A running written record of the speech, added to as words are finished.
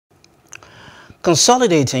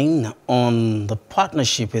Consolidating on the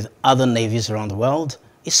partnership with other navies around the world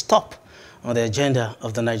is top on the agenda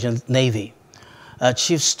of the Nigerian Navy.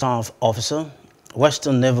 Chief Staff Officer,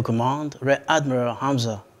 Western Naval Command, Rear Admiral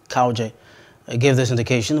Hamza Kauje, gave this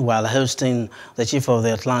indication while hosting the Chief of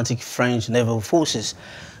the Atlantic French Naval Forces.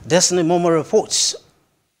 Destiny Momo reports.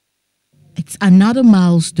 It's another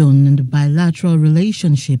milestone in the bilateral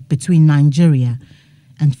relationship between Nigeria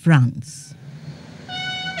and France.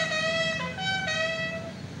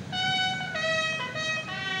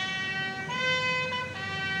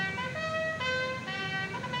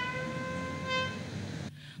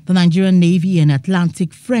 The Nigerian Navy and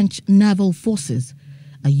Atlantic French Naval Forces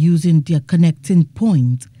are using their connecting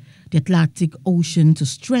point, the Atlantic Ocean, to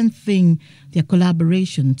strengthen their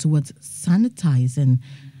collaboration towards sanitizing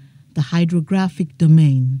the hydrographic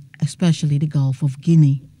domain, especially the Gulf of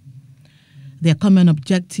Guinea. Their common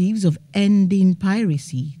objectives of ending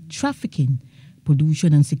piracy, trafficking,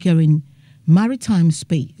 pollution, and securing maritime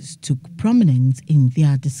space took prominence in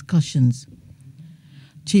their discussions.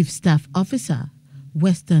 Chief Staff Officer,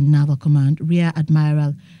 Western Naval Command, Rear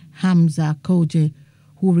Admiral Hamza Kauje,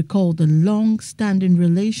 who recalled the long-standing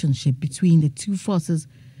relationship between the two forces,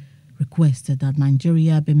 requested that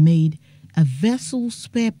Nigeria be made a vessel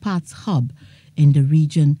spare parts hub in the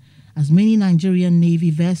region, as many Nigerian Navy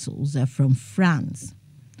vessels are from France.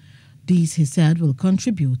 These, he said, will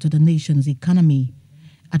contribute to the nation's economy,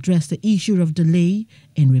 address the issue of delay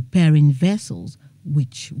in repairing vessels,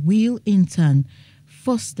 which will in turn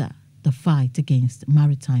foster the fight against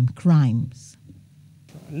maritime crimes.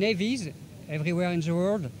 Navies everywhere in the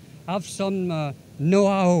world have some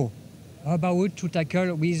know-how about to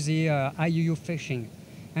tackle with the IUU fishing.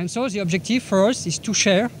 And so the objective for us is to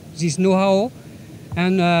share this know-how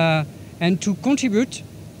and to contribute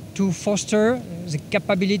to foster the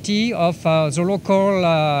capability of the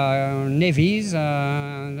local navies,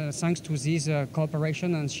 thanks to this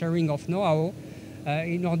cooperation and sharing of know-how,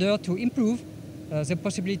 in order to improve the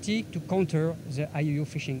possibility to counter the IUU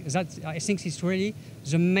fishing. That, I think, is really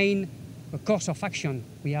the main course of action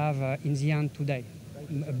we have in the end today,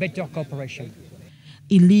 a better cooperation.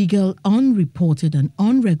 Illegal, unreported and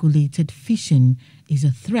unregulated fishing is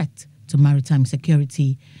a threat to maritime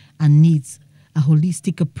security and needs a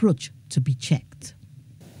holistic approach to be checked.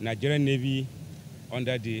 Nigerian Navy,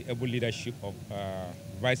 under the able leadership of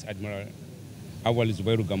Vice Admiral Awal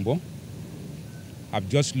Zubairu Gambo, have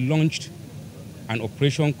just launched an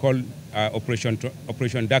operation called Operation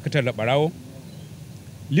Dakata Labarao.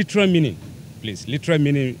 Literal meaning, please, literal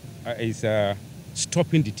meaning is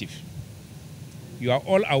stopping the thief. You are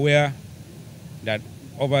all aware that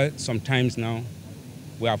over some times now,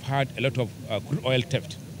 we have had a lot of crude oil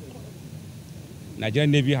theft.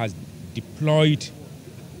 Nigerian Navy has deployed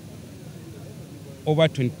over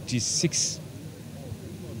 26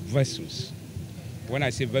 vessels. When I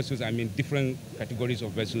say vessels, I mean different categories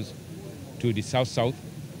of vessels to the south-south,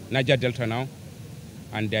 Niger Delta now,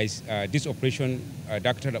 and there is this operation,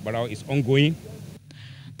 Dr. Barao, is ongoing.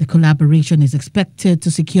 The collaboration is expected to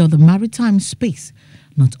secure the maritime space,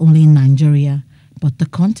 not only in Nigeria, but the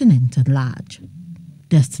continent at large.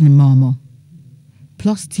 Destiny Momo,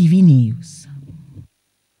 Plus TV News.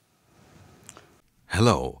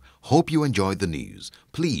 Hello, hope you enjoyed the news.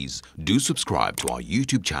 Please do subscribe to our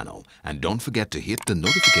YouTube channel and don't forget to hit the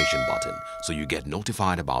notification button so you get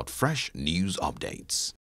notified about fresh news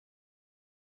updates.